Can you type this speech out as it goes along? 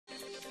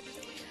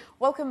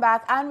Welcome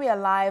back, and we are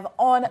live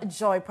on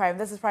Joy Prime.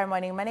 This is Prime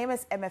Morning. My name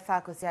is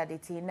Emefa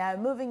Kosiaditi. Now,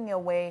 moving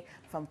away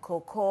from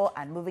cocoa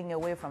and moving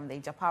away from the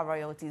Japa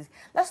royalties,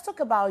 let's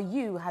talk about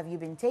you. Have you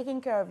been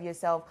taking care of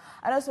yourself?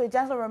 And also a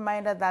gentle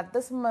reminder that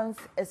this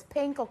month is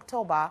Pink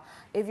October.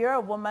 If you're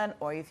a woman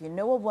or if you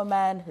know a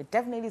woman who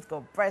definitely has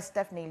got breasts,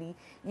 definitely,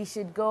 you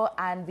should go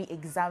and be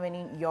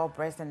examining your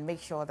breast and make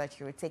sure that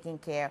you're taking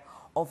care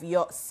of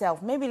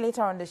yourself. Maybe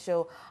later on the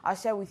show, I'll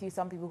share with you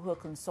some people who are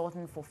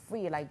consulting for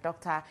free, like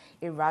Dr.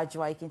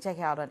 Irajwa. You can check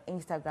her out on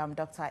Instagram,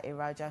 Dr.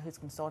 Irajwa, who's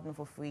consulting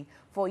for free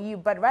for you.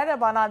 But right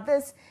about now,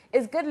 this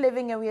is Good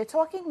Living, and we are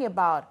talking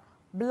about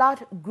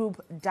blood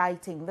group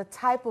dieting, the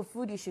type of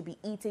food you should be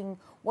eating,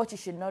 what you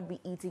should not be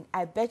eating.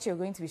 I bet you're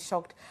going to be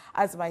shocked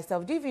as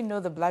myself. Do you even know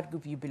the blood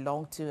group you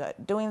belong to?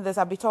 Doing this,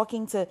 I'll be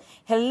talking to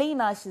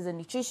Helena. She's a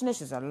nutritionist,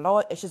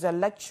 she's a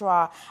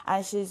lecturer,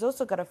 and she's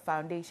also got a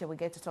foundation. We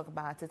get to talk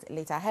about it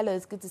later. Hello,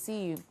 it's good to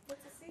see you.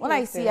 When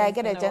I see you, I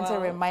get a gentle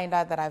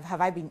reminder that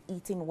have I been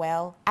eating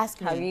well?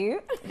 Ask me. Have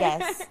you?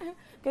 Yes.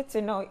 Good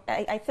to know.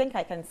 I think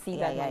I can see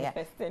that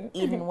manifesting.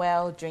 Eating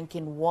well,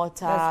 drinking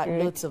water,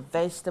 loads of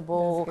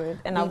vegetables.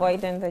 And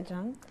avoiding the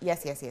junk.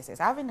 Yes.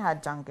 I haven't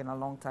had junk in a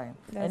long time.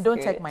 And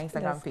don't check my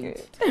Instagram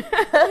page.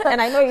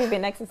 And I know you've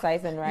been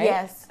exercising, right?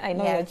 Yes. I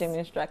know you're a gym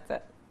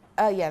instructor.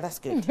 Yeah, that's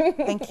good.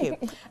 Thank you.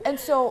 And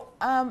so,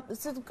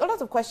 so a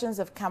lot of questions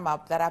have come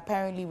up that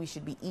apparently we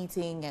should be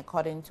eating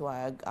according to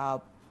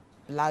our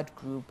blood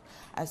group.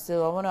 And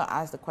so I want to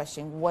ask the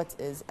question, what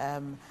is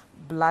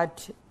blood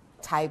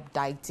type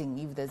dieting,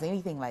 if there's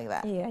anything like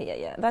that?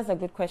 Yeah. That's a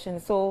good question.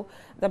 So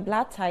the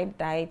blood type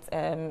diet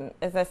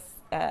is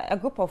a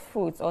group of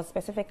foods or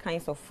specific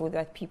kinds of food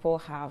that people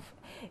have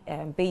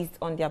based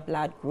on their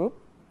blood group.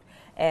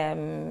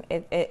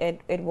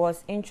 It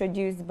was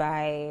introduced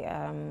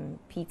by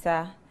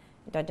Peter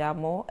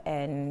Dadamo,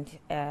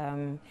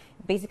 and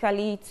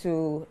basically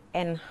to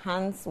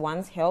enhance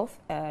one's health.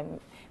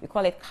 We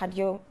call it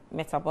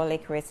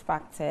cardiometabolic risk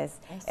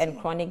factors and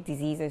chronic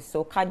diseases.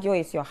 So cardio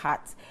is your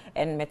heart,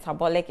 and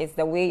metabolic is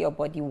the way your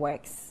body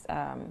works.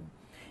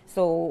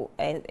 So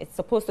it's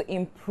supposed to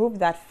improve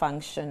that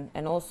function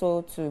and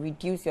also to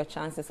reduce your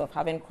chances of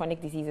having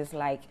chronic diseases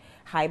like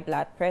high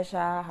blood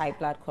pressure, high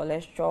blood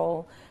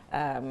cholesterol,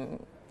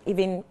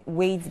 even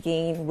weight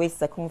gain, waist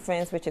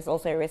circumference, which is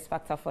also a risk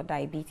factor for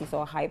diabetes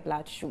or high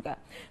blood sugar.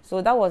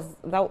 So that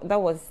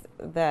was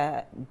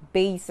the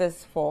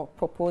basis for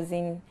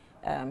proposing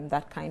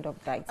that kind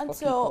of diet for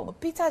people.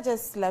 Peter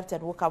just slept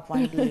and woke up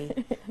one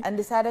day and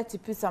decided to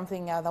put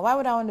something out there. Why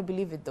would I want to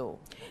believe it though?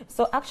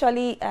 So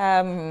actually,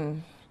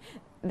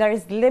 there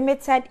is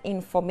limited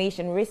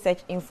information, research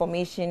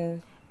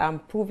information,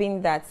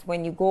 proving that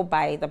when you go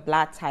by the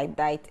blood type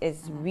diet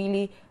is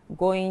really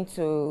going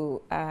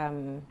to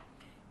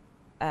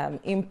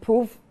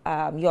improve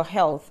your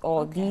health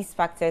or these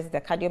factors,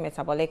 the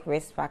cardiometabolic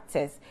risk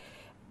factors.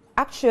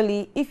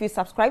 Actually, if you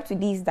subscribe to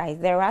these diets,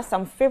 there are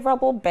some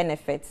favorable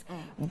benefits,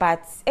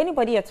 but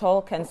anybody at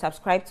all can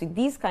subscribe to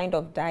these kind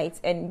of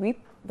diets and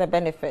reap the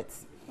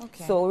benefits.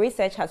 So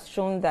research has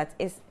shown that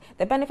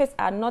the benefits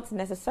are not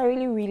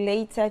necessarily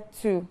related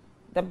to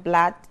the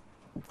blood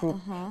group,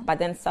 but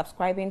then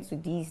subscribing to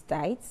these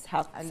diets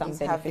have some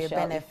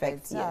beneficial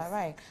effects. Yeah,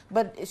 right.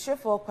 But a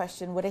straightforward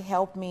question, would it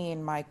help me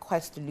in my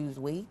quest to lose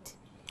weight?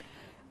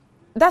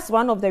 That's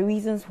one of the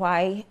reasons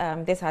why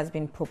this has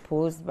been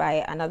proposed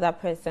by another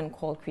person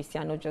called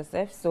Cristiano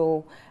Joseph.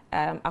 So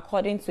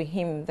according to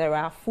him, there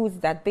are foods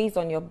that based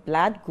on your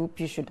blood group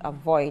you should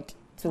avoid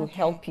to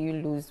help you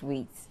lose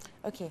weight.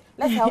 Okay,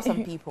 let's help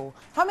some people.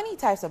 How many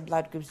types of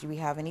blood groups do we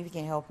have, and if you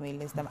can help me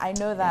list them? I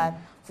know that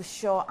for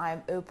sure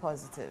I'm O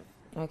positive.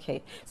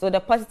 Okay, so the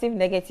positive,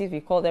 negative,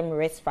 we call them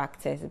risk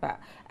factors, but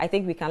I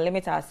think we can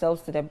limit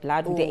ourselves to the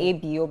blood, the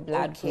ABO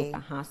blood group.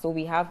 So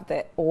we have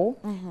the O,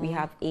 we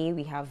have A,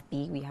 we have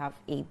B, we have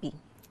AB.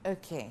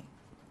 Okay,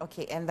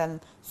 and then,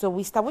 so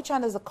we start, which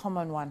one is the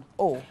common one?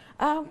 O.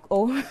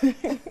 O.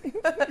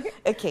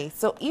 Okay,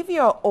 so if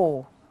you're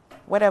O,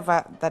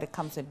 whatever that it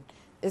comes in,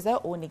 is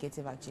that O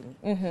negative actually?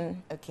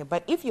 Okay,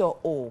 but if you're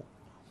O,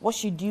 what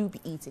should you be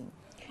eating?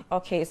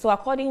 Okay, so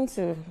according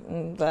to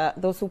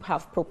those who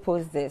have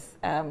proposed this,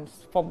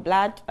 for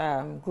blood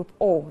group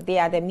O, they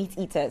are the meat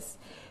eaters.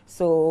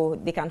 So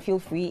they can feel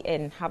free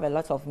and have a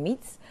lot of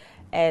meats.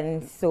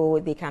 And so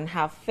they can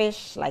have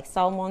fish like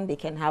salmon, they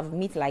can have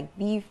meat like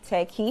beef,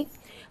 turkey.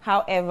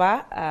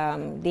 However,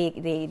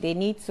 they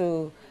need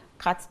to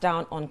cut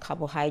down on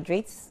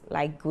carbohydrates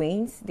like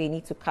grains. They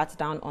need to cut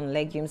down on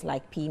legumes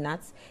like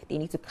peanuts. They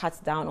need to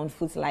cut down on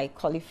foods like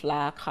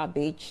cauliflower,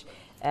 cabbage,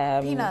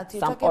 peanuts,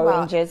 some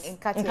oranges.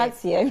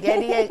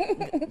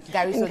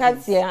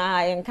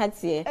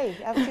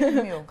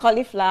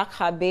 Cauliflower,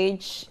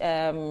 cabbage,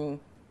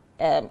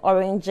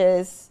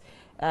 oranges,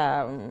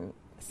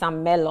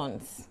 some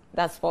melons.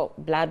 That's for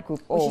blood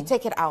group O. We should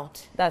take it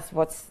out. That's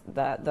what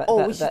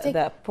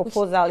the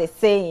proposal is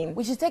saying.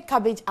 We should take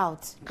cabbage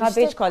out.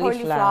 Cabbage,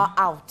 cauliflower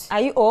out. Are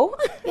you O?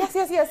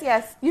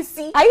 Yes. You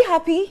see? Are you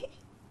happy?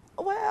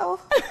 Well,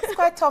 it's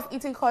quite tough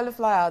eating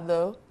cauliflower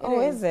though.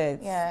 Is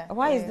it? Yeah.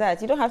 Why is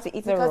that? You don't have to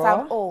eat it because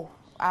raw?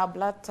 Our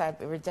blood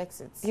type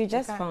rejects it. You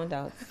just found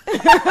out.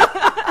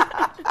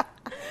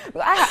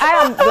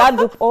 I am blood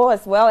group O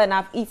as well, and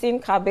I've eaten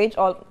cabbage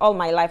all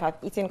my life. I've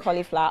eaten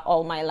cauliflower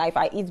all my life.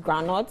 I eat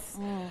granuts.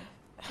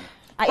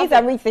 I eat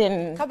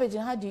everything. Cabbage,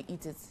 and how do you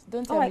eat it?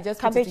 Don't tell me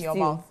just put it in your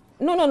mouth.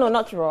 No,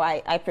 not raw.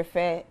 I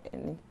prefer it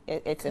in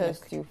a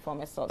stew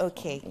from a sauce.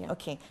 Okay,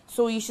 okay.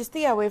 So you should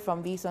stay away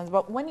from these ones.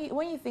 But when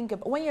you think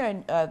of, when you're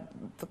in the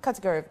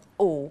category of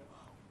O,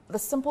 the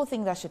simple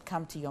thing that should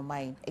come to your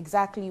mind,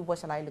 exactly what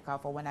shall I look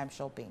out for when I'm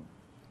shopping?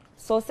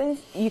 So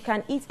since you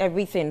can eat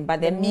everything,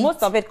 but then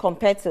most of it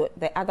compared to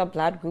the other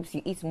blood groups,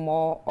 you eat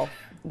more of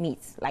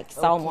meat, like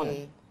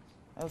salmon,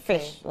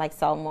 fish, like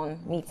salmon,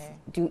 meat.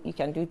 You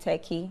can do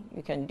turkey,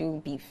 you can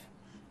do beef.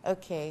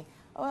 Okay.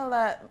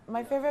 Well,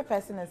 my favorite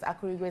person is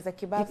Akurigo, is a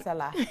kebab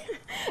seller.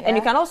 And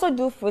you can also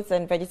do fruits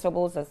and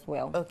vegetables as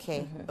well.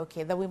 Okay,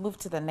 okay. Then we move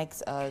to the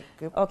next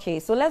group. Okay,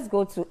 so let's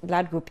go to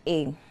blood group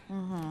A.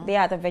 They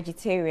are the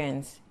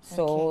vegetarians.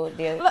 So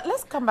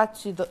let's come back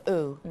to the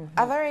O.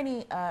 Are there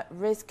any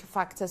risk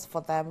factors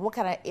for them? What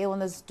kind of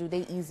illness do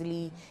they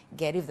easily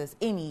get? If there's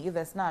any, if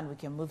there's none, we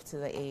can move to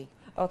the A.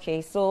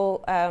 Okay,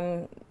 so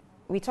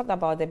we talked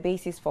about the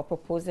basis for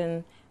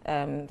proposing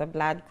the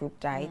blood group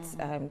diet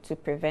to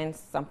prevent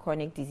some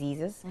chronic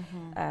diseases,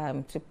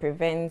 to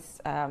prevent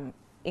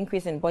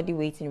increase in body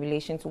weight in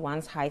relation to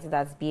one's height,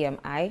 that's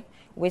BMI,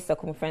 waist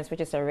circumference,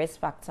 which is a risk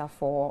factor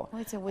for...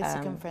 What's a waist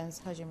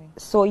circumference? How do you mean?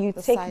 So you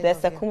take the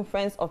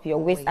circumference of your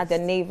waist at the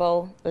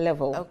navel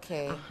level.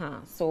 Okay.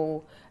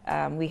 So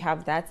we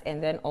have that,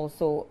 and then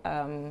also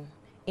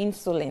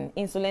insulin.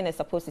 Insulin is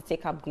supposed to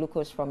take up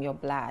glucose from your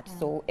blood.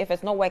 So if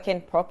it's not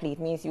working properly,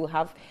 it means you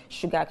have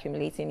sugar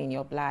accumulating in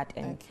your blood,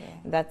 and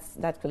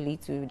that could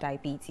lead to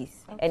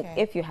diabetes. And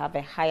if you have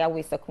a higher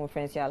waist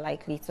circumference, you are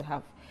likely to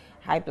have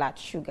high blood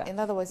sugar. In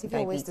other words, if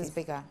your waist is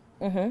bigger.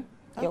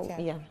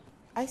 Yeah.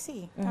 I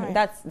see. Right.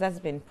 That's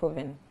been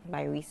proven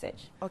by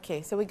research.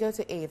 Okay, so we go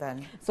to A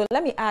then. So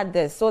let me add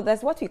this. So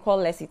there's what we call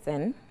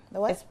lecithin.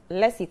 The what? It's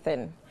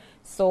lecithin.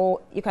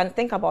 So you can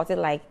think about it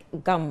like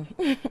gum.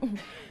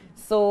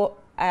 So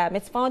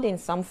it's found in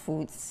some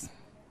foods,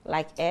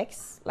 like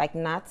eggs, like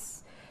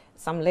nuts,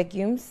 some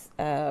legumes,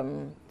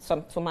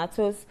 some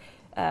tomatoes,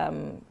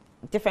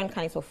 different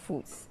kinds of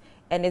foods.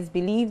 And it's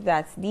believed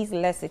that these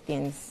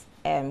lecithins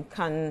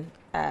can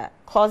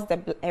cause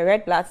the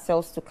red blood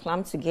cells to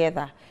clump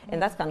together,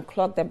 and that can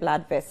clog the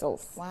blood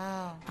vessels.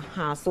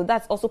 Wow. So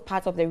that's also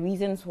part of the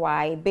reasons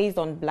why, based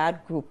on blood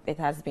group, it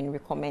has been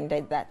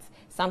recommended that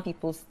some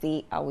people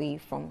stay away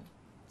from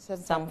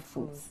some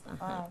foods.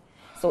 Wow.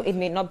 So it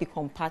may not be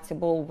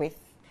compatible with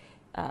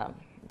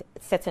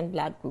certain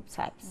blood group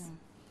types.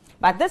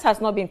 But this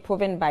has not been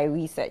proven by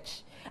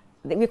research.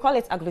 We call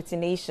it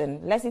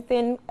agglutination.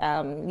 Lecithin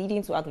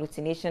leading to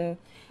agglutination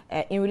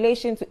in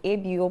relation to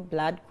ABO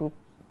blood group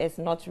is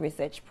not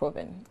research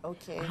proven.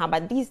 Okay.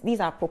 But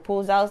these are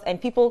proposals, and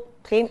people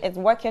claim it's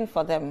working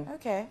for them.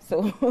 Okay.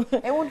 So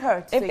it won't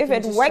hurt. If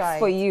it works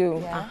for you,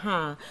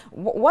 yeah.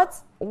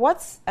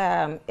 What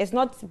is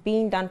not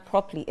being done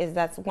properly is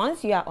that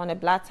once you are on a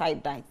blood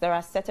type diet, there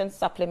are certain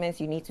supplements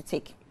you need to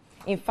take.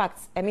 In fact,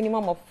 a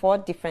minimum of 4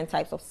 different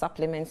types of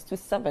supplements to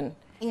 7,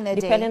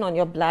 depending on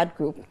your blood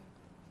group.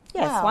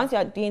 Yes, once you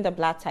are doing the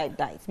blood type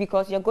diet,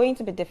 because you're going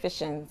to be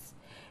deficient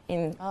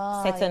in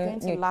certain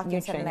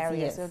nutrients.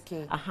 Areas.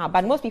 Okay.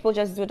 But most people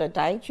just do the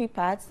dietary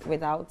parts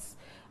without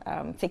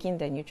taking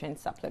the nutrient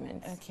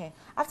supplements. Okay.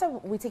 After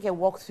we take a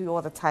walk through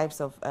all the types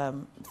of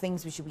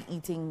things we should be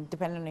eating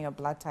depending on your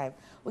blood type,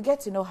 we get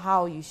to know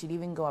how you should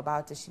even go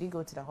about it. Should you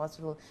go to the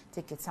hospital,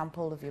 take a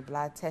sample of your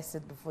blood, test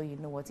it before you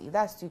know what to eat?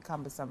 That's too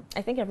cumbersome.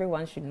 I think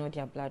everyone should know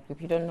their blood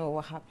group. You don't know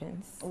what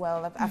happens.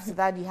 Well, after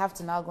that, you have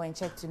to now go and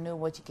check to know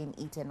what you can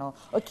eat and all.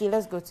 Okay,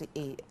 let's go to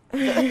A.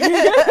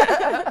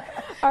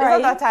 It's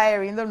not that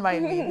tiring, don't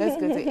mind me. Let's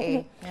go to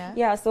A.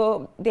 Yeah,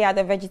 so they are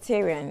the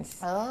vegetarians.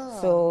 Oh.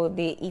 So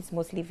they eat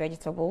mostly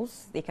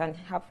vegetables. They can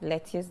have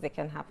lettuce, they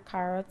can have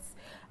carrots.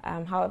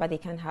 However, they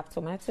can have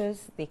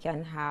tomatoes, they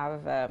can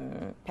have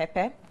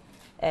pepper,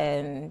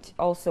 and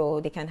also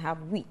they can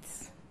have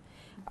wheat.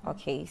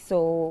 Okay,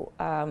 so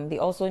they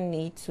also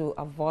need to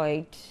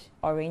avoid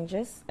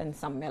oranges and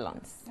some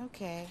melons.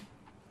 Okay.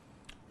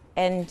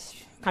 And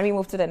can we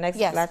move to the next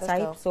blood type?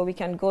 Go. So we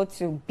can go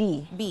to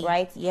B,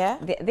 right? Yeah.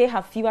 They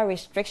have fewer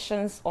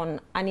restrictions on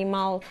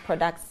animal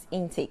products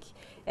intake,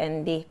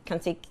 and they can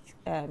take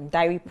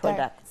dairy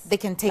products. They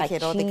can take like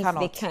it or cheese, they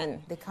cannot?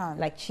 They can.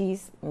 Like Like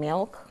cheese,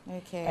 milk.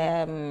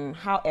 Okay.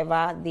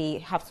 However, they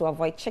have to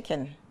avoid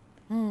chicken.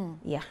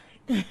 Yeah.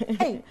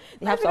 Hey,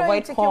 they have to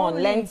avoid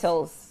corn,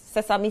 lentils,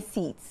 sesame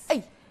seeds.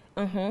 Hey.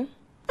 Inti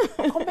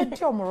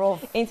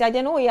I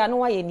don't know ya no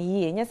why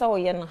ni yes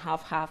I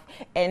half,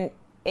 and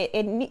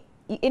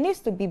it needs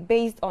to be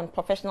based on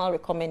professional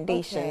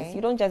recommendations. Okay.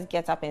 You don't just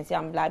get up and say,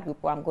 I'm blood group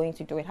O, I'm going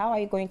to do it. How are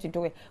you going to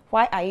do it?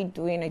 Why are you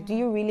doing it? Do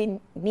you really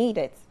need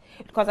it?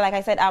 Because like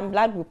I said, I'm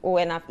blood group O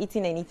and I've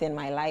eaten anything in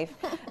my life.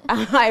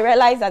 I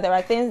realize that there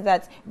are things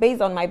that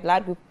based on my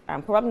blood group,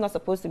 I'm probably not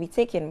supposed to be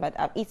taking, but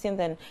I've eaten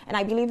them. And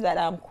I believe that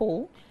I'm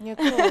cool. You're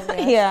cool.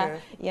 Yeah, yeah, sure.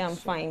 yeah, I'm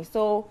fine.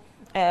 So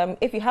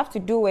if you have to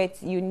do it,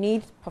 you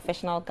need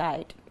professional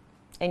guide.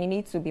 And you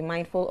need to be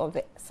mindful of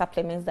the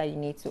supplements that you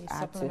need to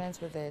add Supplements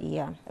with it.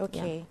 Yeah.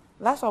 Okay. Yeah.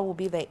 Last one will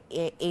be the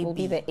AB. Will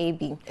be the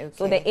AB. Okay.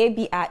 So the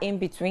AB are in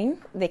between.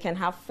 They can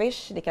have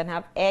fish, they can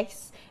have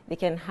eggs, they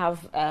can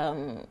have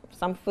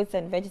some fruits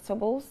and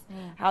vegetables.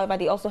 However,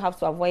 they also have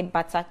to avoid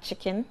butter,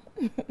 chicken.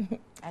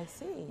 I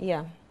see.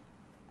 Yeah.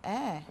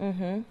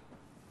 Okay,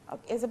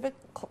 it's a bit,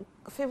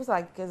 feels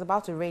like it's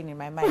about to rain in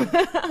my mind.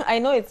 I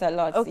know it's a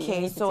lot.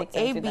 Okay, so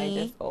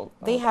AB,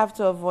 they have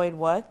to avoid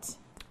what?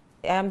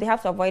 They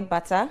have to avoid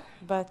butter,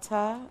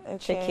 Butter, okay.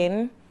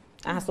 chicken.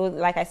 So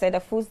like I said, the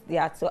foods they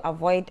are to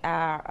avoid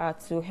are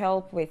to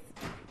help with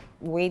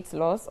weight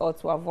loss or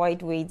to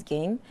avoid weight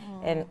gain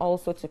and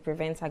also to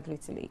prevent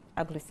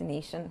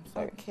agglutination.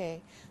 Sorry.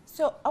 Okay,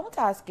 so I want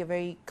to ask a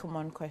very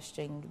common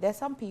question. There's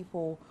some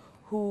people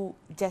who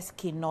just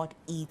cannot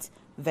eat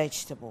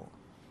vegetable.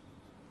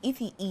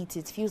 If you eat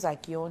it, feels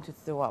like you want to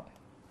throw up.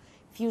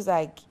 Feels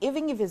like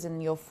even if it's in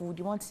your food,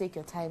 you want to take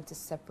your time to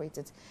separate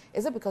it.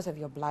 Is it because of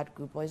your blood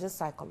group, or is it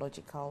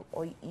psychological,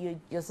 or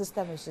your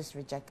system is just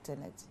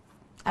rejecting it?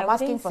 I'm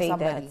asking for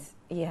somebody. That.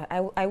 Yeah,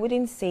 I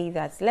wouldn't say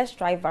that. Let's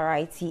try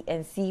variety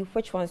and see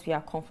which ones we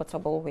are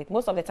comfortable with.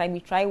 Most of the time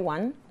we try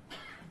one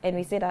and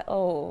we say that,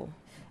 oh,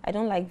 I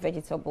don't like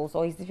vegetables,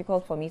 or it's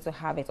difficult for me to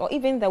have it, or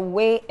even the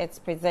way it's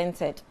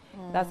presented.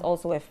 That's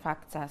also a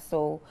factor.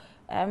 So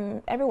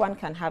everyone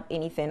can have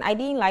anything. I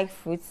didn't like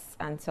fruits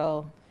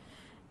until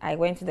I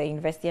went to the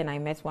university and I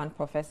met one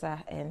professor,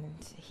 and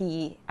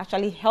he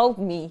actually helped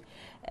me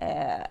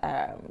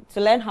to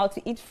learn how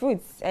to eat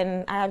fruits,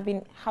 and I have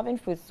been having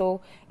fruits.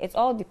 So it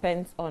all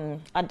depends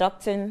on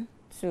adapting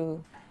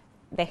to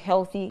the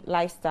healthy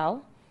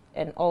lifestyle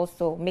and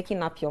also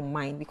making up your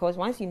mind, because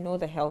once you know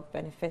the health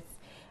benefits,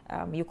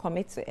 you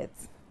commit to it.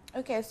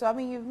 Okay, so I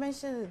mean, you've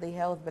mentioned the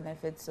health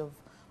benefits of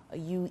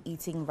you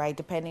eating right,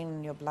 depending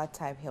on your blood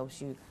type,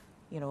 helps you.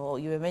 You know,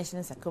 you were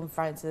mentioning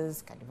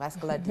circumferences,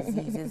 cardiovascular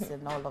diseases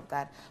and all of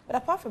that. But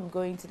apart from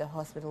going to the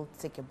hospital to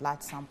take a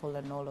blood sample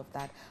and all of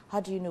that,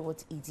 how do you know what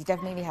to eat? You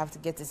definitely have to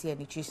get to see a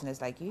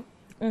nutritionist like you.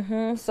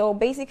 So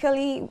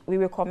basically, we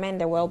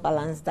recommend a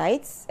well-balanced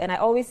diet. And I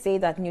always say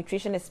that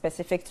nutrition is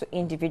specific to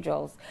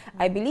individuals.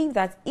 I believe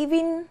that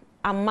even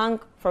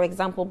among, for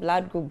example,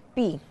 blood group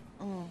B,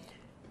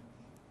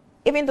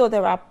 even though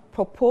there are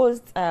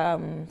proposed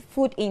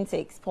food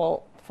intakes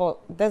for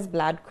this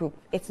blood group,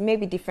 it may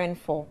be different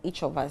for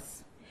each of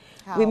us.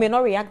 How? We may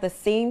not react the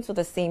same to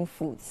the same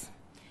foods.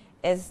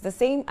 It's the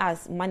same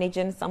as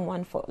managing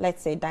someone for,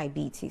 let's say,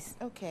 diabetes.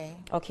 Okay.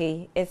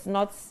 Okay, it's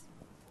not,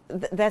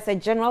 there's a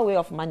general way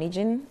of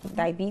managing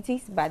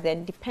diabetes, but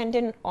then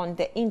depending on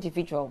the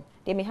individual,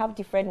 they may have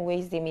different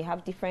ways, they may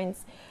have different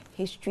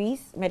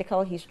histories,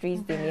 medical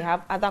histories, they may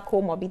have other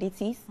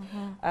comorbidities,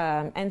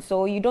 and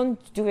so you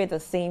don't do it the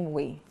same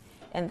way.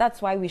 And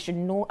that's why we should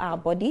know our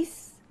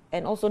bodies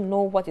and also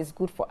know what is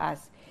good for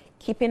us.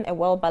 Keeping a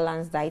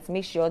well-balanced diet,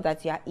 make sure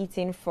that you are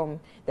eating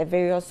from the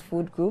various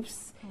food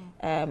groups.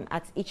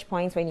 At each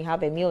point when you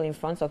have a meal in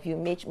front of you,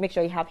 make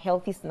sure you have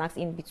healthy snacks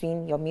in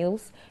between your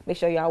meals. Make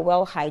sure you are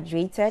well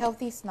hydrated.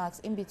 Healthy snacks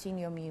in between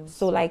your meals.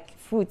 So like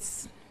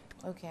fruits,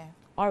 Okay.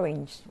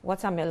 orange,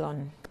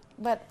 watermelon,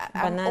 But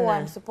banana.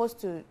 I'm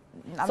supposed to,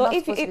 I'm So not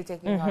if supposed you, to be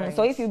taking orange.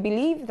 So if you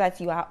believe that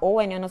you are O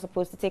and you're not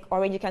supposed to take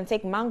orange, you can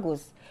take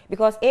mangoes,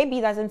 because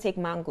AB doesn't take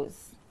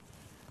mangoes,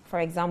 for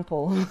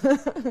example.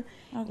 Okay.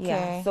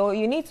 Yeah. So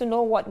you need to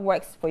know what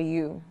works for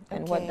you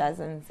and what Okay.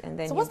 doesn't, and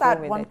then So you what's go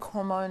that with one it.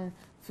 common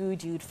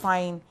food you'd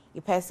find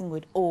a person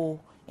with O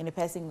and a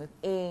person with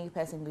A,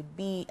 person with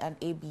B and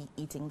AB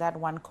eating? That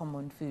one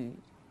common food.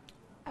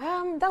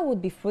 That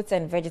would be fruits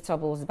and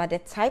vegetables, but the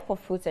type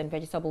of fruits and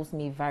vegetables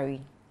may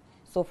vary.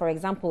 So, for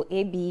example,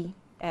 AB,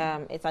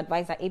 it's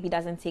advised that AB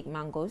doesn't take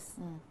mangoes,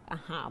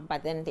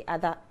 but then the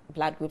other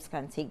blood groups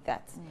can take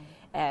that.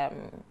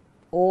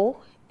 O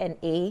and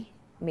A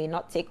may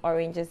not take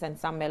oranges and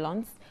some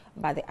melons,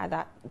 but the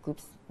other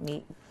groups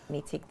may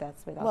take that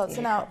without Well, any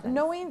so now, problems.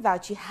 knowing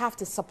that you have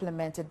to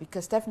supplement it,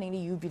 because definitely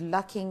you'll be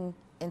lacking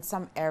in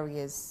some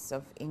areas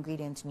of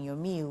ingredients in your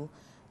meal,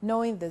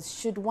 knowing this,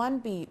 should one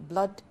be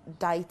blood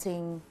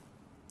dieting,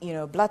 you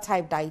know, blood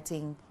type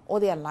dieting all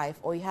their life,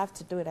 or you have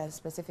to do it at a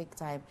specific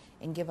time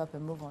and give up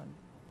and move on?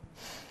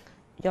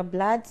 Your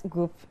blood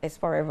group is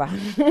forever.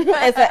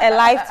 It's a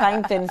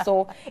lifetime thing.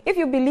 So if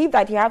you believe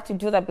that you have to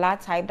do the blood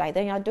type diet,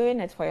 then you're doing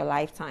it for your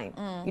lifetime.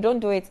 You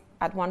don't do it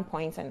at one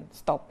point and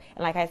stop.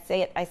 And like I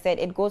said,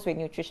 it goes with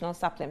nutritional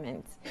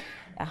supplements.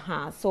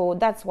 So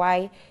that's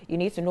why you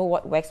need to know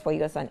what works for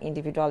you as an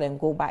individual and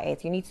go by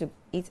it. You need to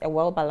eat a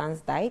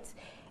well-balanced diet.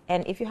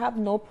 And if you have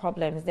no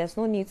problems, there's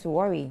no need to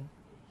worry.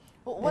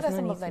 What are There's no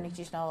some need of the to.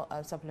 nutritional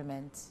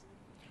supplements?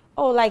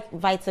 Oh, like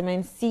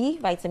vitamin C,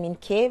 vitamin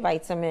K,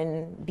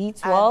 vitamin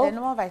B12. The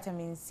normal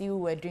vitamin C we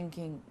were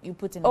drinking, you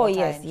put in Oh, water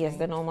yes, and yes, drink.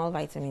 the normal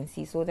vitamin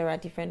C. So there are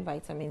different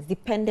vitamins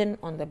depending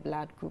on the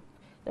blood group.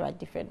 There are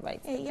different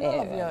vitamins.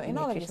 In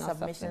all of your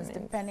submissions,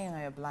 depending on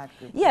your blood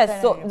group.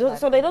 Yes,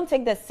 so they don't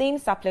take the same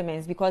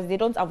supplements because they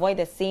don't avoid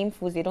the same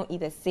foods. They don't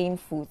eat the same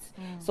foods.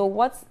 So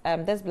what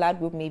this blood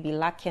group may be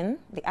lacking,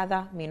 the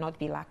other may not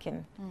be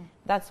lacking.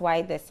 That's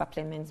why the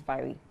supplements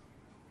vary.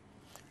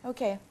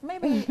 Okay,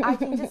 maybe I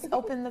can just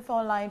open the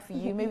phone line for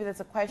you. Maybe there's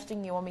a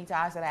question you want me to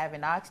ask that I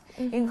haven't asked.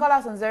 You can call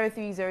us on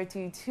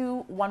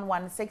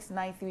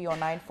 0302-211-693 or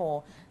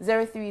 94.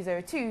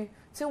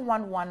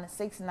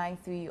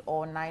 0302-211-693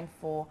 or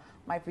 94.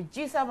 My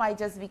producer might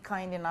just be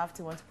kind enough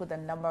to want to put the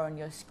number on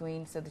your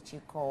screen so that you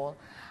call.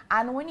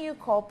 And when you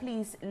call,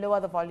 please lower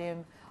the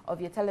volume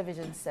of your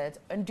television set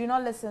and do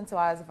not listen to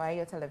us via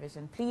your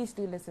television. Please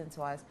do listen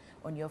to us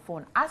on your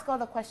phone. Ask all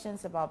the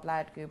questions about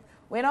blood group.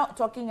 We're not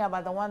talking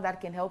about the one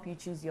that can help you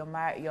choose your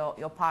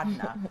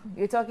partner.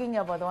 You're talking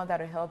about the one that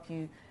will help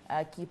you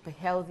keep a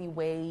healthy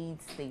weight,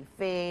 stay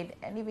fit,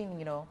 and even,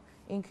 you know,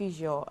 increase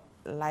your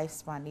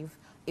lifespan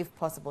if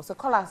possible. So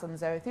call us on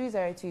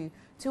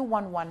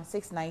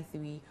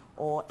 0302-211-693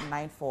 or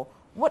 94.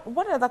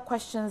 What other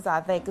questions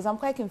are there? Because I'm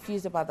quite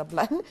confused about the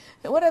blood.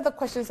 What other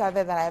questions are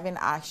there that I haven't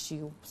asked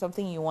you?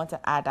 Something you want to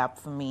add up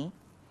for me?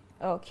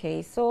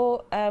 Okay,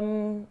 so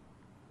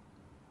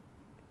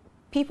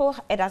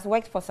it has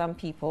worked for some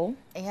people.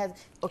 It has.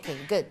 Okay,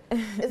 good.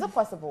 Is it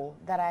possible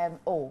that I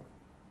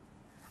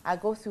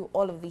go through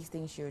all of these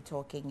things you're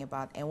talking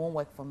about and won't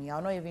work for me?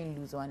 I'll not even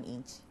lose 1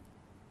 inch.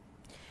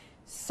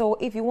 So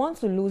if you want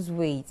to lose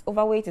weight,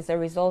 overweight is a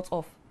result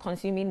of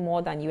consuming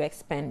more than you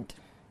expend.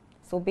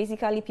 So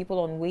basically, people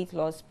on weight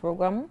loss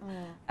program,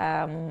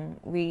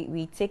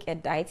 we take a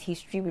diet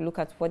history. We look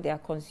at what they are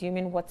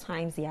consuming, what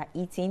times they are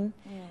eating,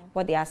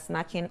 what they are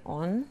snacking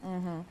on,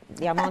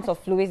 the amount of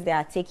fluids they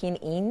are taking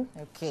in.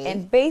 Okay.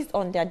 And based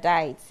on their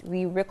diet,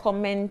 we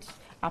recommend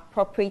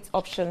appropriate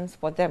options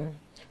for them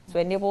to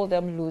enable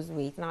them lose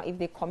weight. Now, if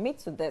they commit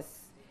to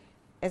this,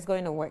 it's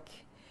going to work.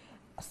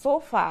 So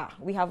far,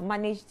 we have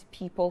managed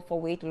people for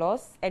weight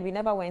loss, and we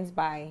never went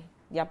by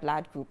their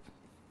blood group.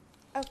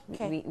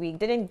 Okay. We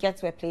didn't get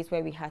to a place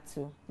where we had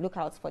to look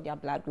out for their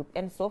blood group,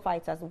 and so far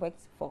it has worked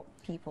for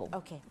people.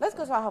 Okay, let's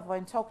go to our hotline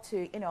and talk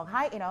to Enoch.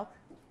 Hi, Enoch.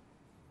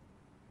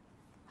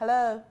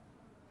 Hello.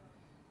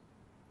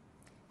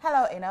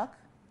 Hello, Enoch.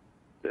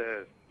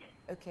 Yes.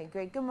 Okay,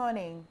 great. Good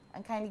morning,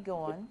 and kindly go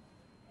on.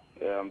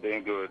 Yeah, I'm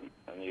doing good.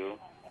 And you?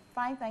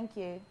 Fine, thank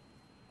you.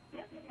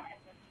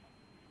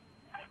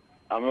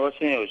 I'm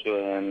watching your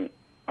show, and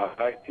I'd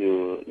like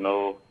to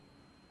know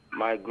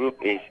my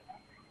group is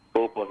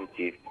O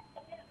positive.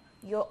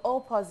 You're O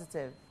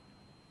positive.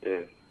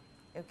 Yes.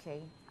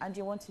 Okay, and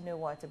you want to know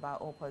what about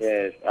O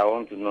positive? Yes, I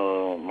want to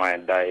know my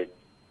diet,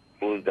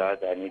 foods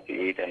that I need to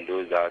eat, and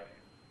those that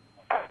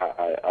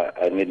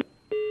I need.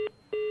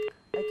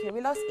 Okay,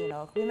 we lost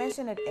Enoch. We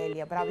mentioned it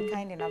earlier, but I'll be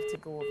kind enough to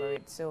go over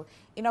it. So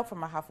Enoch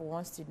from Ahafo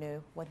wants to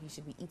know what he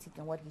should be eating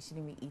and what he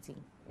shouldn't be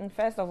eating. And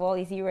first of all,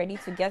 is he ready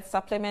to get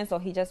supplements, or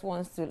he just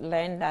wants to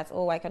learn that,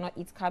 oh, I cannot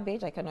eat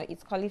cabbage, I cannot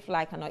eat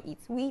cauliflower, I cannot eat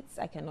wheat,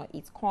 I cannot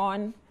eat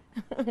corn?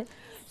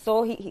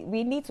 So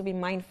we need to be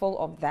mindful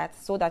of that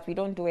so that we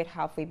don't do it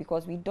halfway,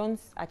 because we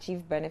don't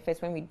achieve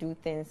benefits when we do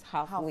things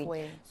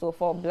halfway. So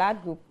for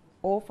blood group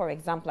O, for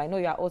example, I know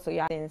you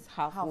are things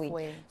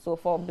halfway. So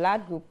for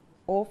blood group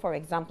O, for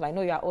example, I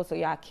know you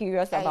are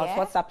curious about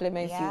what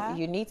supplements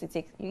you need to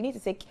take. You need to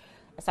take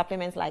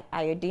supplements like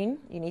iodine.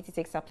 You need to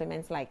take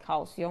supplements like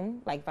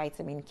calcium, like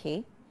vitamin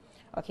K.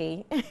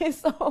 Okay,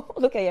 so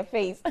look at your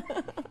face.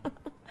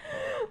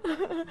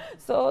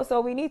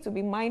 So we need to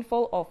be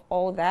mindful of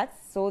all that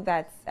so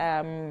that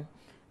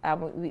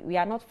we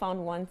are not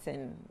found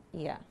wanting.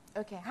 Yeah.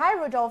 Okay. Hi,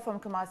 Rudolph from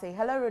Kumasi.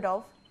 Hello,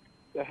 Rudolph.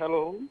 Yeah,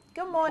 hello.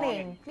 Good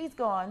morning. Please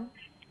go on.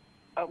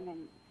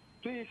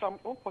 Please, I'm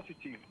O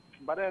positive,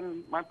 but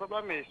then my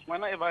problem is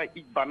whenever I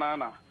eat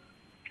banana,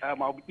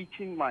 I'll be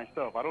eating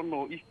myself. I don't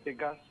know if the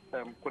gas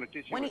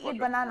connotation. When you eat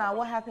banana,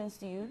 what happens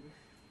to you?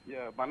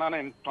 Yeah, banana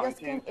and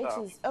plantain. Your skin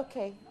itches.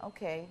 Okay,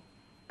 okay.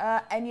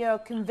 And you're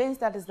convinced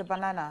that it's the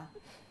banana?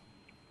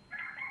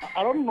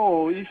 I don't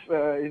know if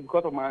it's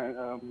because of my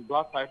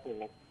blood type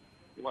or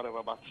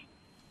whatever, but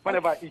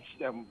whenever I eat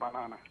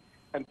banana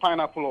and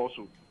pineapple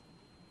also.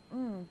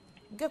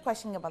 Good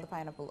question about the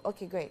pineapple.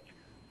 Okay, great.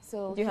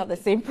 So do you have the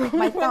same problem?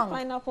 My tongue.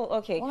 Pineapple.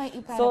 Okay. When I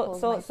eat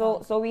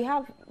pineapple, so we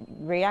have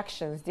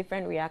reactions,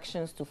 different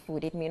reactions to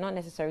food. It may not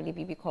necessarily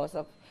be because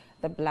of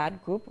the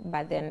blood group,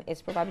 but then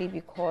it's probably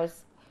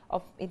because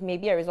of, it may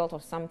be a result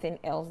of something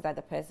else that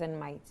the person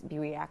might be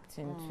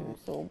reacting to.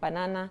 So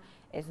banana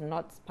is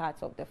not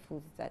part of the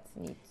foods that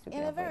need to be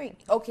avoided.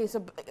 Okay,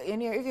 so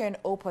if you're in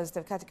O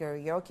positive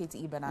category, you're okay to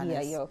eat bananas.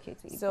 Yeah, you're okay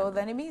to eat So bananas.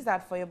 then it means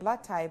that for your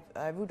blood type,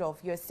 Rudolph,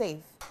 you're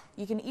safe.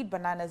 you can eat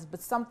bananas,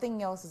 but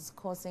something else is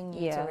causing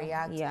you to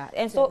react. Yeah,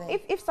 and to so the-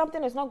 if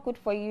something is not good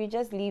for you, you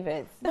just leave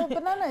it. No,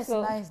 banana is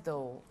So- nice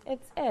though. It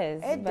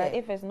is, It but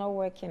is. if it's not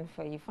working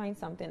for you, find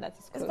something that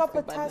is close got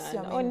to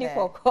potassium banana. in Only there.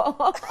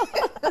 cocoa.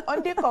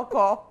 On the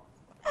cocoa.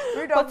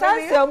 Rudolph,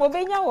 maybe Potassium,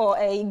 obenya wo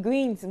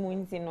greens mu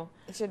nti no.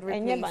 you should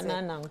Enye replace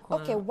banana it.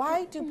 nkwa. Okay,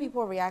 why do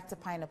people react to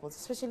pineapples,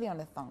 especially on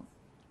the tongue?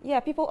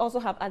 Yeah, people also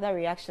have other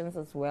reactions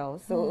as well.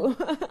 So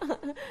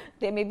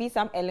there may be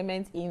some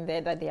elements in there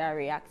that they are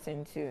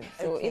reacting to.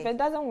 So if Okay. it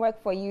doesn't work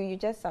for you, you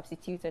just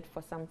substitute it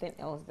for something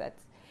else that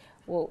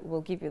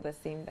will give you the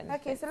same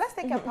benefit. Okay, so let's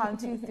take a pound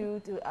two through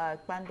to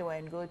Kwando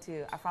and go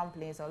to Afram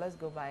Place, or let's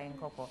go by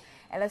Nkoko.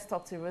 And let's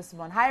talk to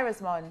Rosamond. Hi,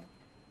 Rosamond.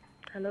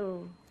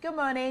 Hello. Good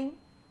morning.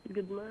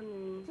 Good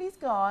morning. Please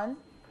go on.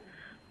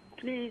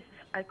 Please,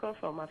 I call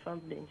from my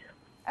family.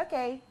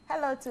 Okay.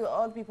 Hello to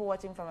all the people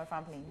watching from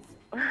Afram Place.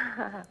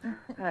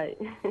 Hi.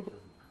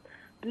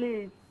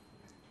 Please.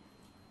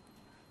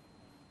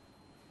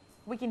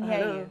 We can hear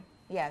Hello. you.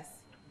 Yes.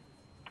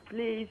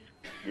 Please,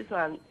 this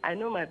one, I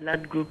know my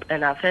blood group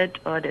and I've heard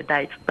all the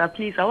diets, but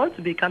please, I want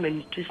to become a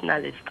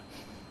nutritionalist.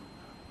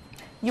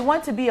 You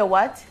want to be a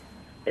what?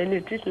 A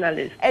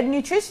nutritionalist. A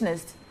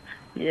nutritionist.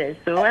 Yes,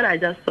 so when I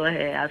just saw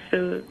her, I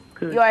feel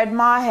good. You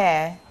admire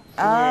her.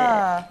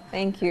 Ah,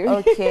 Thank you.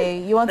 okay.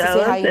 You want So to I see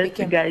how want you her to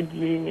became. guide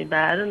me, but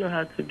I don't know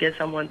how to get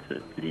someone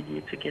to lead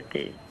me to get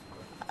there.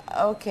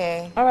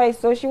 Okay. All right,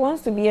 so she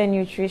wants to be a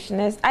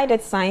nutritionist. I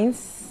did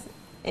science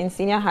in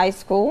senior high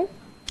school.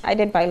 I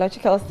did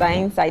biological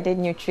science. I did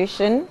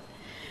nutrition.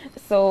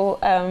 So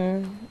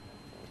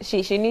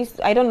she needs,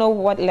 I don't know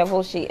what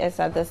level she is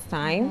at this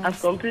time. I've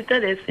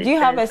completed a Do you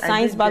have a I did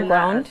science general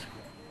background? arts.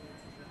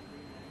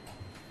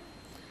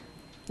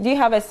 Do you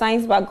have a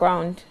science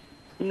background?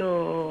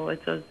 No,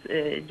 it was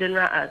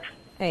general arts.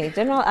 Hey,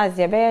 general as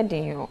your bed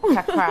in you.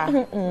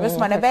 Kakra.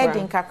 Rosamond, a bed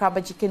in kakra,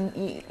 but you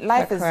can.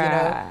 Life is,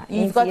 Kakra.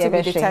 you've got to be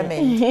Easy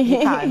determined. You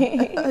can.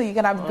 You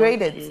can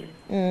upgrade it.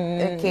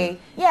 Okay.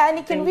 Yeah, and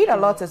you can read a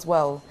lot as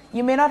well.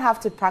 You may not have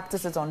to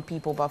practice it on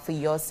people, but for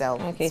yourself.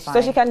 Okay, it's so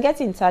fine. she can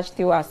get in touch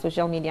through our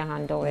social media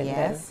handle. And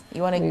Yes.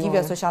 You want to we give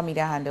your will. social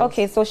media handle?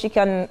 Okay, so she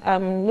can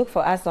look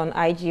for us on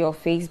IG or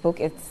Facebook.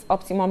 It's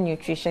Optimum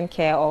Nutrition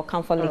Care or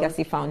Comfort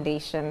Legacy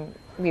Foundation.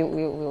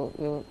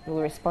 We'll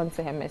respond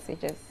to her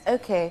messages.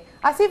 Okay.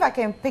 I'll see if I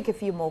can pick a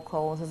few more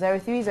calls.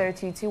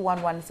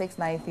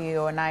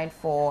 0302211693 or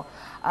 94.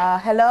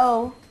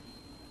 Hello.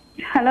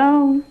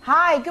 Hello,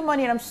 Hi, good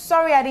morning. I'm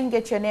sorry I didn't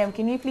get your name.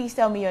 Can you please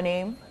tell me your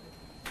name?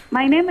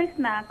 my name is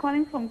Na,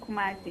 calling from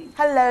Kumasi.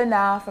 Hello,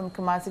 Na from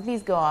Kumasi.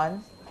 Please go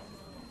on.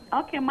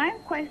 Okay, my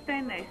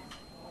question is,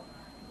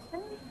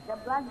 since the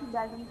blood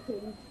doesn't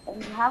change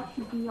and you have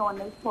to be on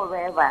it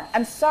forever,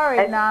 I'm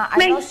sorry, Na. I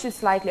Please. lost you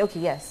slightly. Okay,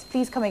 yes.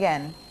 Please come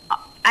again.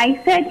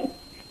 I said,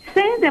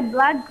 since the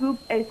blood group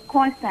is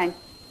constant,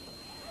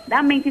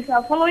 that means if you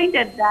are following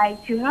the diet,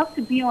 you have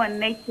to be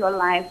on it your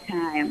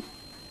lifetime.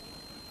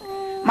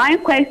 My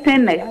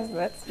question is,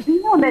 do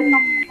you know that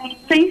some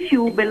things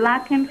you will be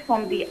lacking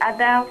from the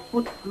other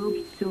food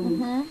groups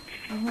too?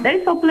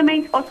 These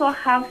supplements also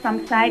have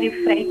some side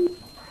effects.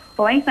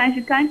 For instance,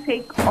 you can't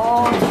take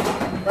all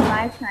the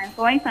lifetime.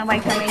 For instance,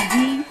 vitamin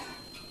D,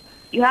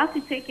 you have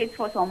to take it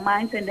for some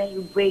months and then you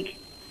break.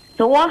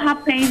 So what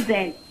happens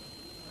then?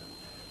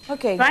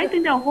 Okay. So I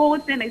think the whole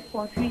thing is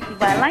confusing,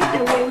 but I like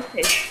the way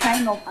it's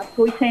kind of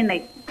approaching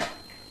it.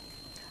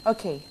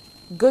 Okay.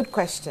 Good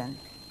question.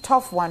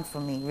 Tough one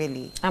for me,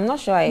 really. I'm not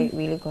sure I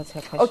really got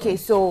her question. Okay,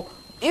 so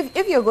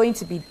if you're going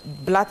to be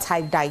blood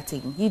type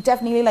dieting, you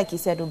definitely, like you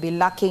said, will be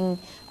lacking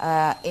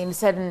in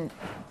certain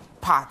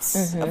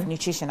parts of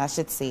nutrition, I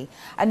should say.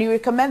 And you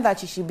recommend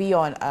that you should be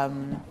on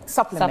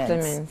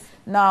supplements.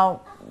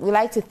 Now, we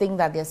like to think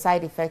that there are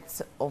side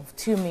effects of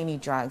too many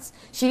drugs.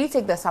 Should you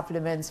take the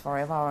supplements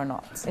forever or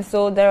not? And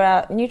so there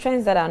are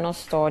nutrients that are not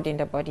stored in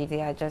the body.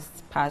 They are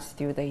just passed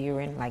through the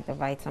urine, like the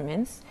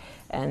vitamins.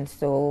 And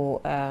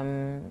so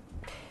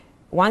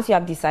once you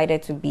have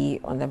decided to be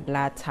on the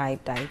blood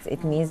type diet,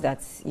 it means that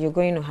you're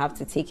going to have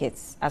to take it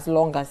as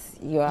long as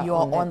you're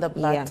on the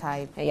blood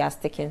type. And you're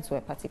sticking to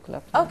a particular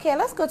plan. Okay,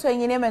 let's go to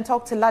Engineer and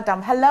talk to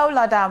Ladam. Hello,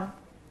 Ladam.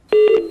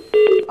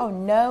 Oh,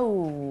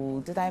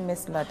 no. Did I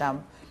miss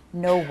Ladam?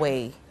 No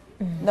way.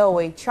 No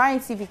way. Try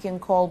and see if you can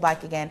call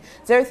back again.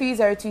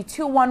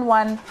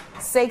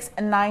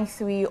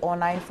 0302-211-693 or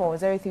 94.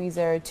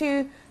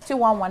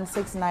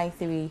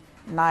 0302-211-693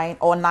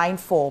 or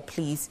 94,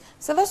 please.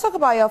 So let's talk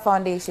about your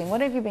foundation.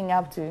 What have you been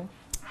up to?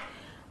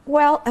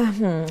 Well,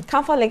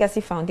 Comfort Legacy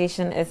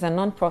Foundation is a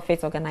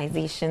non-profit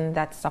organization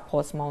that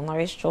supports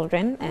malnourished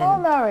children. And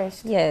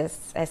Malnourished?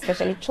 yes,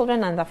 especially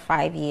children under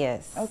 5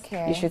 years.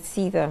 Okay. You should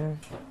see them.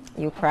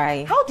 You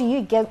cry. How do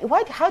you give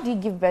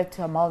birth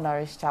to a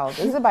malnourished child?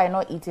 Is it by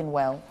not eating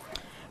well?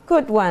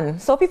 Good one.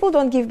 So people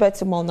don't give birth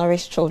to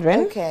malnourished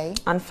children. Okay.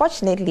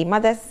 Unfortunately,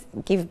 mothers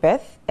give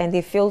birth and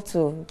they fail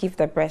to give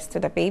the breast to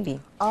the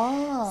baby.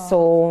 Oh.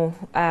 So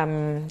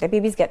the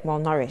babies get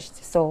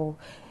malnourished. So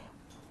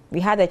we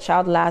had a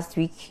child last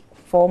week,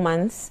 4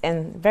 months,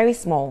 and very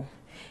small.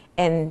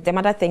 And the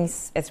mother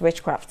thinks it's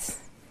witchcraft.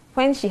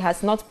 when she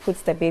has not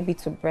put the baby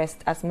to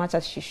breast as much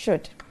as she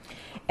should.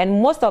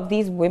 And most of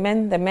these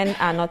women, the men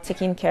are not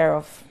taking care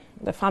of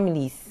the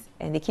families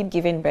and they keep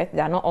giving birth.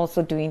 They are not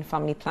also doing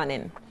family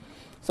planning.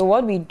 So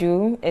what we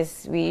do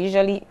is we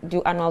usually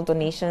do annual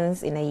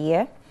donations in a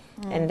year.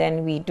 And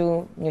then we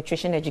do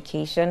nutrition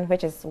education,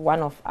 which is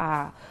one of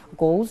our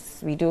goals.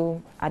 We do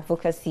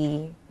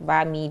advocacy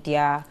via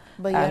media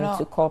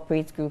to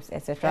corporate groups,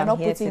 etc. You're not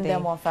putting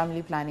them on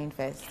family planning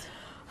first.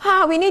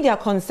 We need their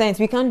consent.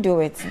 We can't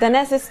do it. The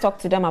nurses talk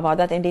to them about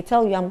that and they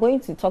tell you, I'm going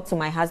to talk to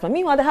my husband.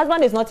 Meanwhile, the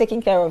husband is not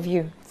taking care of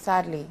you.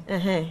 Sadly.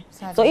 Sadly.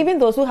 So even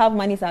those who have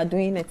money are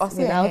doing it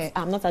without,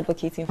 I'm not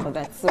advocating for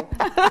that.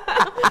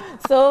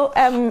 So,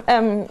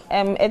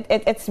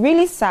 it's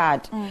really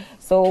sad.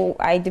 So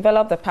I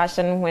developed the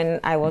passion when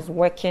I was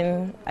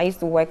working. I used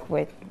to work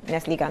with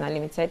Nestle Ghana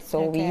Limited.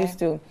 So we used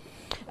to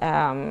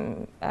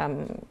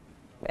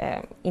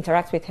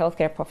interact with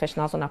healthcare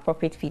professionals on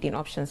appropriate feeding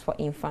options for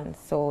infants.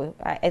 So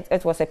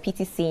it was a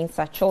pity seeing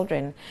such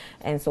children.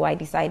 And so I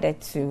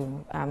decided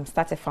to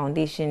start a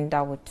foundation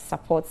that would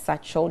support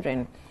such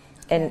children.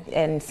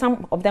 And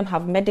some of them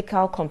have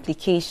medical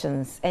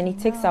complications, and it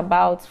takes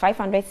about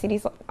 500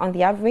 cedis on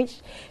the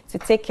average to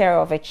take care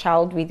of a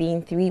child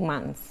within 3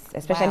 months,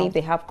 especially if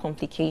they have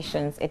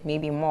complications. It may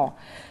be more.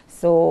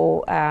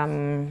 So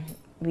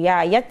we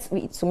are yet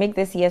to make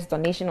this year's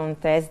donation on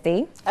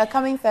Thursday.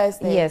 Coming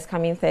Thursday? Yes,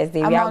 coming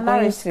Thursday. We are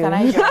going to. Can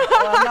I join?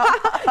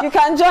 You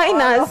can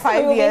join us.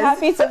 We'll be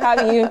happy to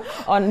have you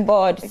on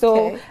board.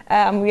 So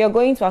we are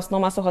going to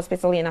Asnomaso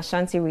Hospital in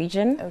Ashanti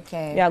region.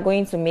 We are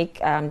going to make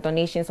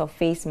donations of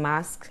face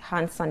masks,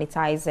 hand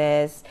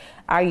sanitizers.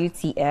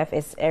 RUTF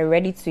is a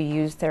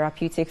ready-to-use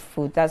therapeutic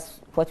food.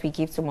 That's what we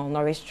give to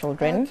malnourished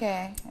children.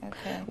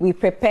 We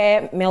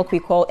prepare milk we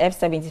call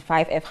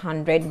F75,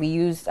 F100. We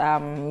use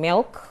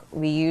milk,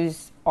 we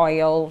use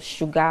oil,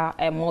 sugar,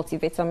 and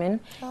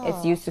multivitamin.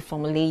 It's used to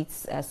formulate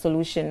a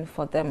solution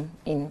for them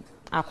in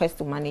our quest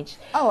to manage.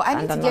 I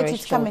need to get you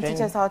to come and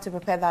teach us how to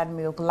prepare that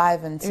milk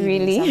live on TV.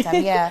 Really?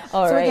 Sometime. Yeah.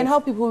 So we can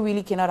help people who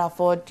really cannot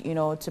afford, you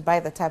know, to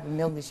buy the type of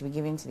milk they should be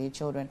giving to their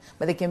children,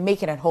 but they can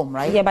make it at home,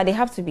 right? Yeah, but they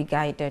have to be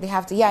guided. They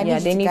have to.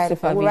 They need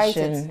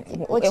supervision.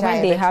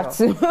 When they have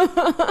to.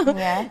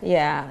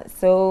 Yeah.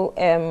 So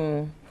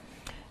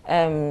on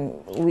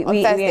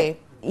Thursday.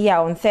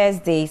 On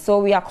Thursday. So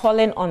we are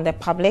calling on the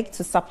public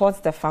to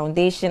support the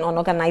foundation, on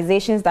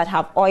organizations that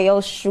have oil,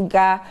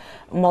 sugar,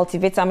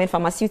 multivitamin,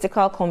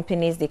 pharmaceutical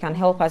companies. They can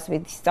help us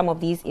with some of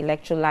these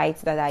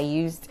electrolytes that are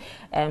used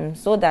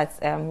so that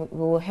we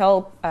will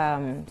help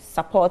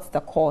support the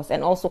cause,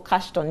 and also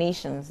cash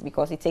donations,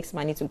 because it takes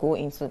money to go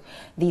into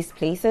these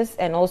places,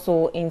 and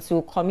also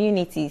into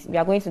communities. We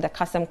are going to the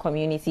Kasem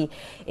community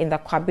in the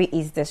Kwabri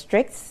East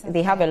District.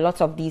 They have a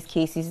lot of these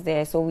cases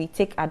there, so we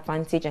take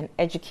advantage and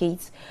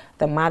educate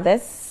the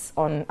mothers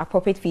on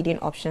appropriate feeding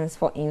options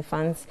for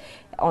infants,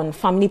 on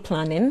family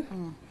planning.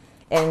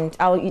 And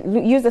I'll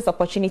use this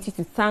opportunity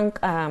to thank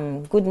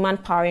Goodman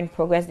Powering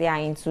Progress. They are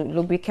into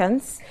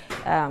lubricants,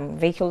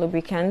 vehicle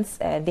lubricants.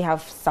 They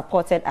have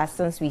supported us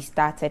since we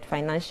started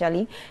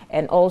financially,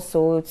 and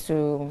also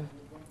to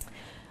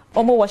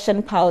Omo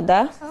washing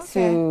powder,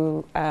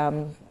 to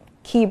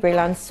Key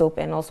Brilliant soap,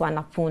 and also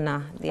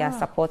Anapuna. They are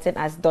supporting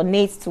us,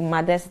 donate to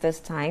mothers this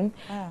time,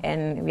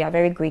 and we are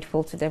very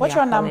grateful to them. What's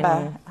your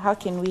number? How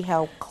can we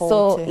help?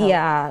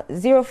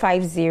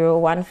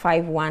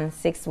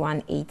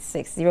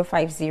 050-151-6186,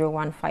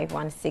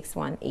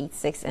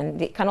 050-151-6186, and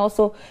they can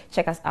also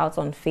check us out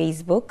on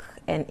Facebook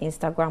and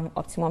Instagram,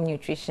 Optimum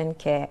Nutrition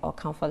Care or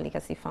Comfort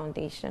Legacy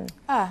Foundation.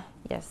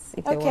 Yes.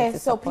 If they want to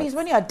so please,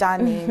 when you are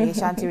done in the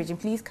Ashanti region,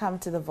 please come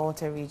to the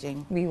Volta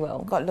region. We will.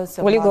 We've got lots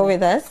of. Will you go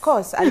with us? Of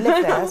course, I live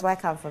there. That's where I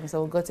come from, so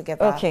we'll go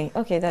together. Okay,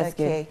 that's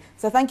good.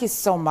 So thank you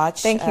so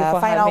much. Thank you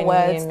for final having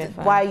words. me.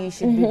 Why you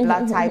should be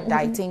blood type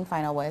dieting.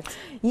 Final words.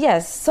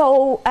 Yes.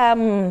 So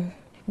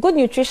good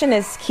nutrition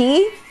is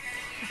key.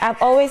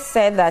 I've always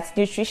said that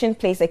nutrition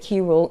plays a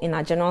key role in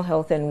our general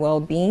health and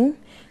well-being.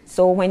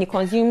 So when you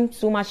consume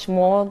too much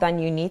more than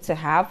you need to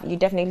have, you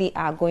definitely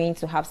are going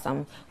to have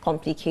some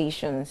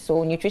complications.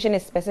 So nutrition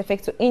is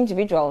specific to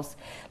individuals.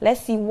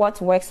 Let's see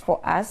what works for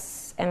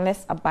us and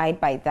let's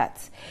abide by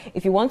that.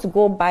 If you want to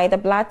go by the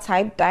blood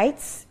type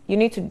diets, you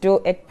need to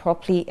do it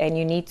properly and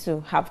you need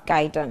to have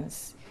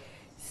guidance.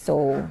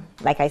 So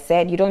like I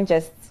said, you don't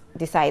just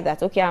decide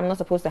that, okay, I'm not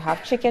supposed to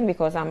have chicken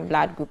because I'm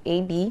blood group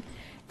AB,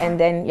 and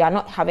then you're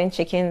not having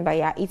chicken, but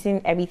you're eating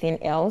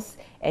everything else,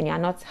 and you're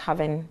not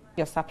having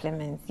your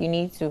supplements. You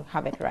need to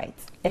have it right.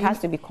 It has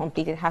to be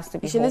complete. It has to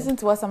be. You should whole. listen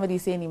to what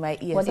somebody's saying in my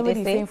ear. What somebody's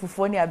did they say? saying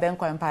Fufonia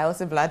Benko and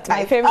also blood type.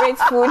 My favorite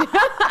food.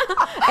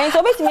 And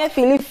so basically,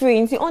 feel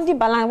free. It's the only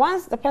balance.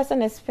 Once the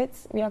person is fit,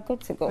 we are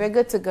good to go. We're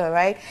good to go,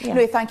 right? Yeah.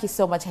 Anyway, thank you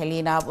so much,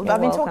 Helena.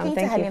 I've been talking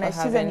to Helena.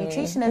 She's a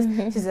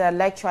nutritionist. She's a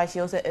lecturer.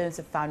 She also owns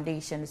a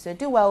foundation. So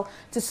do well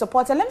to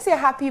support her. Let me say a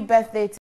happy birthday to